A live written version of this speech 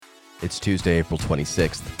It's Tuesday, April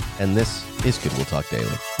 26th, and this is Good Will Talk Daily.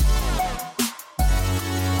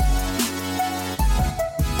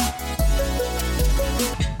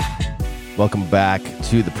 Welcome back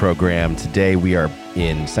to the program. Today we are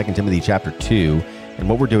in 2 Timothy chapter 2, and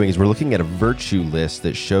what we're doing is we're looking at a virtue list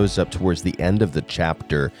that shows up towards the end of the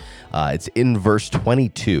chapter. It's in verse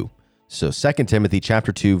 22. So 2 Timothy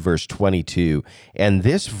chapter 2, verse 22. And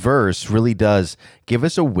this verse really does give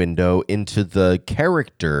us a window into the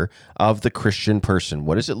character of the Christian person.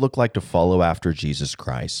 What does it look like to follow after Jesus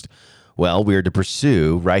Christ? Well, we are to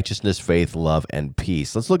pursue righteousness, faith, love, and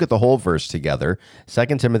peace. Let's look at the whole verse together.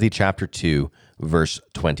 2 Timothy chapter 2, verse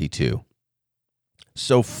 22.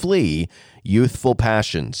 So flee youthful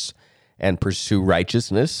passions and pursue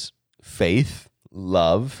righteousness, faith,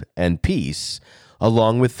 love, and peace,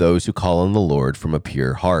 along with those who call on the Lord from a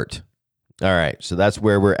pure heart. All right, so that's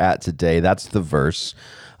where we're at today. That's the verse.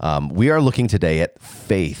 We are looking today at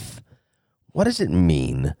faith. What does it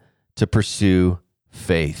mean to pursue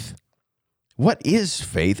faith? What is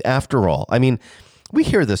faith after all? I mean, we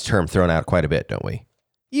hear this term thrown out quite a bit, don't we?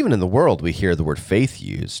 Even in the world, we hear the word faith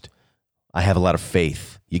used. I have a lot of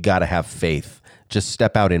faith. You got to have faith. Just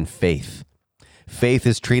step out in faith. Faith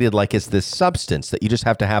is treated like it's this substance that you just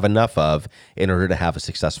have to have enough of in order to have a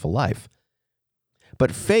successful life.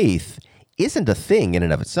 But faith isn't a thing in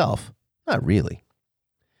and of itself. Not really.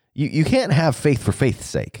 You can't have faith for faith's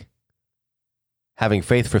sake. Having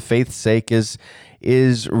faith for faith's sake is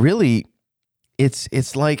really,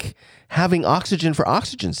 it's like having oxygen for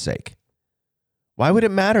oxygen's sake. Why would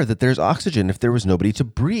it matter that there's oxygen if there was nobody to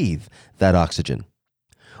breathe that oxygen?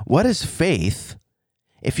 What is faith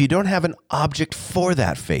if you don't have an object for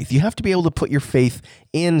that faith? You have to be able to put your faith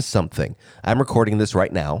in something. I'm recording this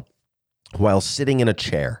right now while sitting in a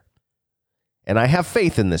chair, and I have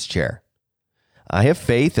faith in this chair. I have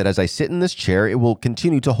faith that as I sit in this chair, it will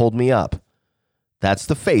continue to hold me up. That's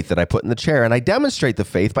the faith that I put in the chair, and I demonstrate the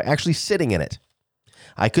faith by actually sitting in it.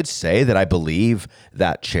 I could say that I believe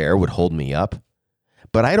that chair would hold me up,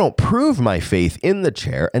 but I don't prove my faith in the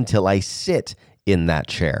chair until I sit in that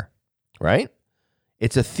chair, right?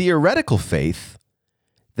 It's a theoretical faith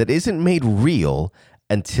that isn't made real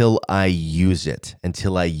until I use it,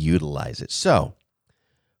 until I utilize it. So,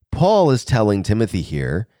 Paul is telling Timothy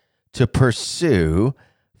here to pursue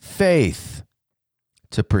faith,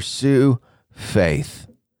 to pursue faith.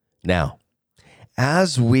 Now,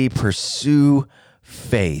 as we pursue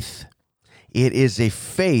faith, it is a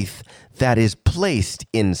faith that is placed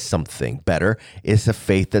in something. Better, it's a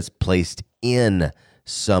faith that's placed in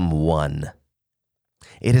someone.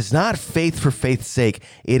 It is not faith for faith's sake.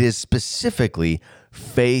 It is specifically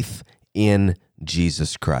faith in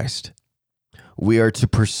Jesus Christ. We are to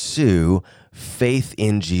pursue faith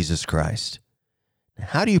in Jesus Christ.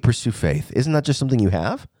 How do you pursue faith? Isn't that just something you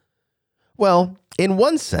have? Well, in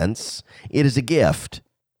one sense, it is a gift,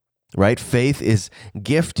 right? Faith is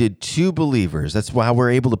gifted to believers. That's why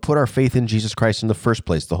we're able to put our faith in Jesus Christ in the first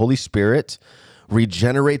place. The Holy Spirit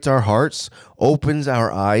regenerates our hearts, opens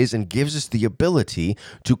our eyes, and gives us the ability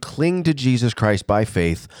to cling to Jesus Christ by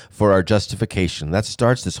faith for our justification. That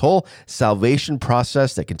starts this whole salvation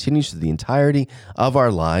process that continues through the entirety of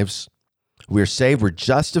our lives. We're saved, we're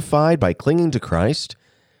justified by clinging to Christ,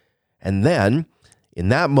 and then in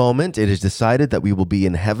that moment, it is decided that we will be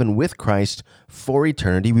in heaven with Christ for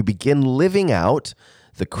eternity. We begin living out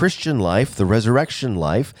the Christian life, the resurrection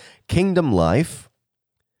life, kingdom life,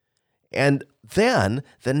 and then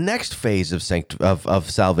the next phase of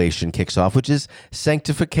salvation kicks off, which is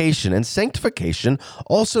sanctification. And sanctification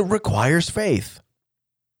also requires faith.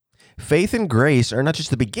 Faith and grace are not just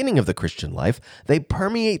the beginning of the Christian life, they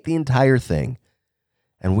permeate the entire thing.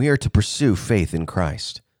 And we are to pursue faith in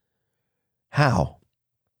Christ. How?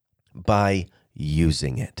 By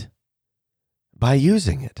using it. By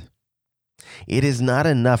using it. It is not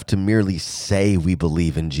enough to merely say we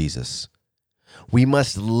believe in Jesus. We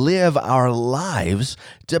must live our lives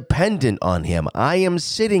dependent on him. I am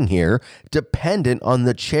sitting here dependent on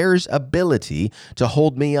the chair's ability to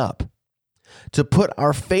hold me up. To put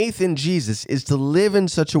our faith in Jesus is to live in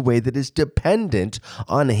such a way that is dependent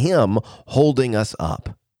on him holding us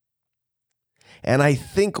up. And I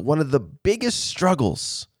think one of the biggest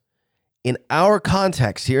struggles in our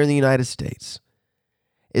context here in the United States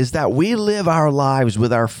is that we live our lives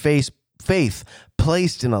with our faith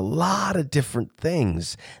placed in a lot of different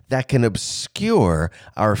things that can obscure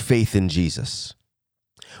our faith in Jesus.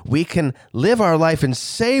 We can live our life and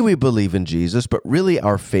say we believe in Jesus, but really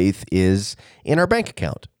our faith is in our bank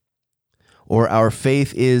account, or our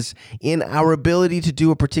faith is in our ability to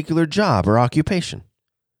do a particular job or occupation,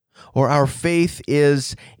 or our faith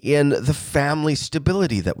is in the family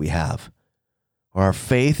stability that we have, or our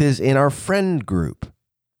faith is in our friend group.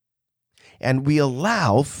 And we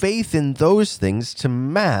allow faith in those things to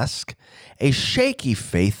mask a shaky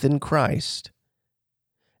faith in Christ.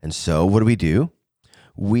 And so what do?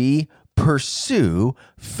 We pursue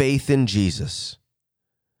faith in Jesus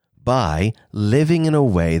by living in a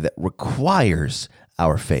way that requires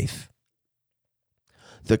our faith.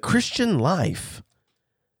 The Christian life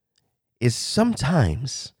is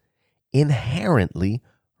sometimes inherently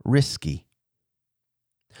risky.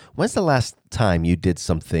 When's the last time you did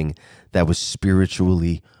something that was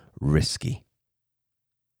spiritually risky?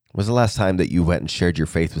 When's the last time that you went and shared your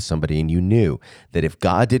faith with somebody and you knew that if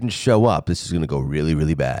God didn't show up, this is going to go really,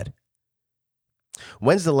 really bad?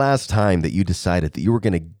 When's the last time that you decided that you were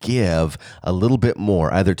going to give a little bit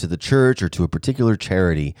more, either to the church or to a particular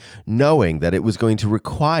charity, knowing that it was going to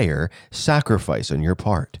require sacrifice on your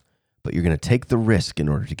part, but you're going to take the risk in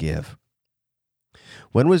order to give?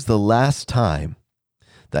 When was the last time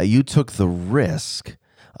that you took the risk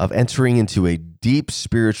of entering into a deep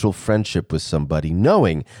spiritual friendship with somebody,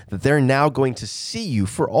 knowing that they're now going to see you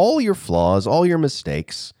for all your flaws, all your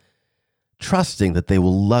mistakes, trusting that they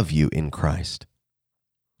will love you in Christ?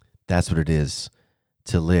 That's what it is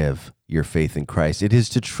to live your faith in Christ. It is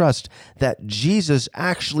to trust that Jesus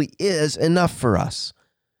actually is enough for us,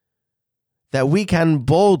 that we can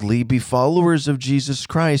boldly be followers of Jesus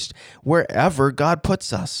Christ wherever God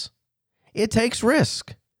puts us. It takes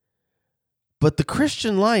risk. But the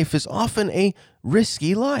Christian life is often a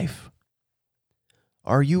risky life.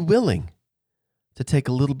 Are you willing to take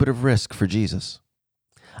a little bit of risk for Jesus?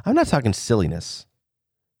 I'm not talking silliness.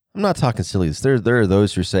 There are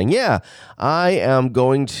those who are saying, yeah, I'm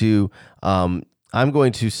going to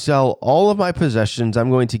sell all of my possessions.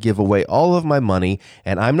 I'm going to give away all of my money,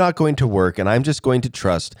 and I'm not going to work, and I'm just going to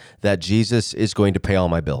trust that Jesus is going to pay all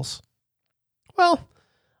my bills. Well,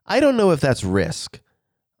 I don't know if that's risk.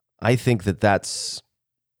 I think that that's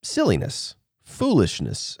silliness,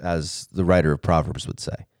 foolishness, as the writer of Proverbs would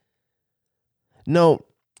say. No,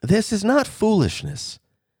 this is not foolishness.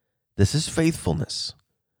 This is faithfulness.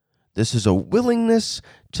 This is a willingness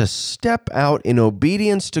to step out in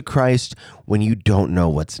obedience to Christ when you don't know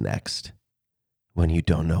what's next.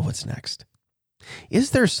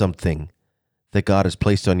 Is there something that God has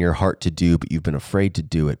placed on your heart to do, but you've been afraid to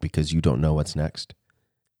do it because you don't know what's next?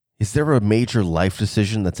 Is there a major life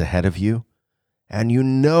decision that's ahead of you, and you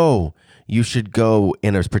know you should go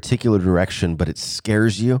in a particular direction, but it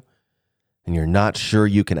scares you, and you're not sure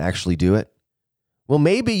you can actually do it? Well,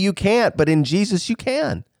 maybe you can't, but in Jesus you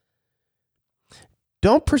can.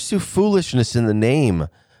 Don't pursue foolishness in the name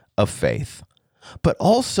of faith, but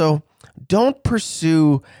also don't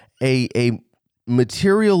pursue a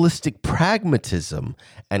materialistic pragmatism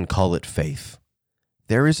and call it faith.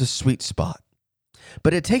 There is a sweet spot,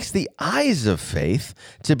 but it takes the eyes of faith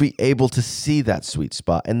to be able to see that sweet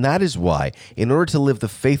spot. And that is why, in order to live the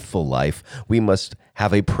faithful life, we must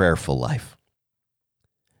have a prayerful life.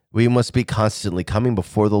 We must be constantly coming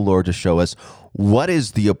before the Lord to show us what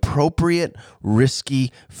is the appropriate,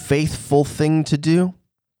 risky, faithful thing to do,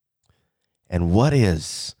 and what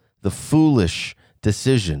is the foolish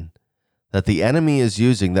decision that the enemy is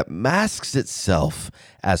using that masks itself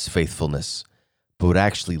as faithfulness, but would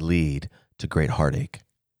actually lead to great heartache.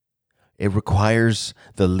 It requires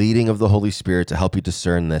the leading of the Holy Spirit to help you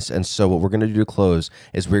discern this. And so what we're going to do to close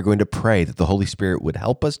is we're going to pray that the Holy Spirit would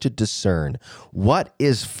help us to discern what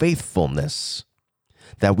is faithfulness,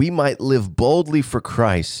 that we might live boldly for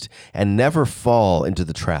Christ and never fall into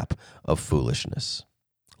the trap of foolishness.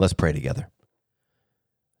 Let's pray together.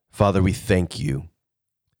 Father, we thank you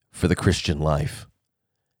for the Christian life.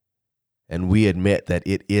 And we admit that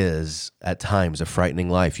it is at times a frightening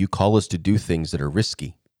life. You call us to do things that are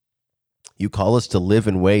risky. You call us to live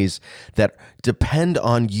in ways that depend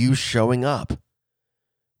on you showing up.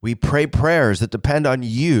 We pray prayers that depend on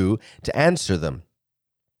you to answer them.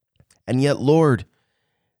 And yet, Lord,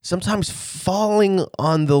 sometimes falling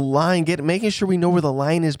on the line, making sure we know where the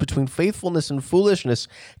line is between faithfulness and foolishness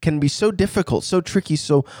can be so difficult, so tricky.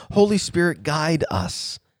 So, Holy Spirit, guide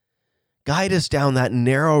us. Guide us down that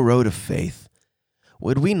narrow road of faith.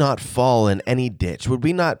 Would we not fall in any ditch? Would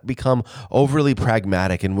we not become overly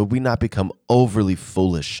pragmatic, and would we not become overly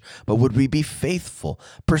foolish? But would we be faithful,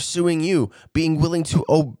 pursuing you, being willing to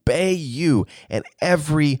obey you in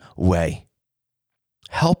every way?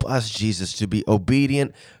 Help us, Jesus, to be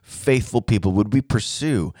obedient, faithful people. Would we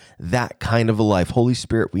pursue that kind of a life? Holy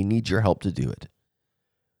Spirit, we need your help to do it.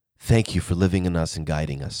 Thank you for living in us and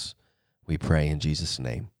guiding us. We pray in Jesus'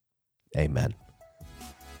 name. Amen.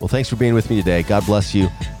 Well, thanks for being with me today. God bless you.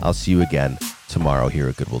 I'll see you again tomorrow here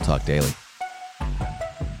at Goodwill Talk Daily.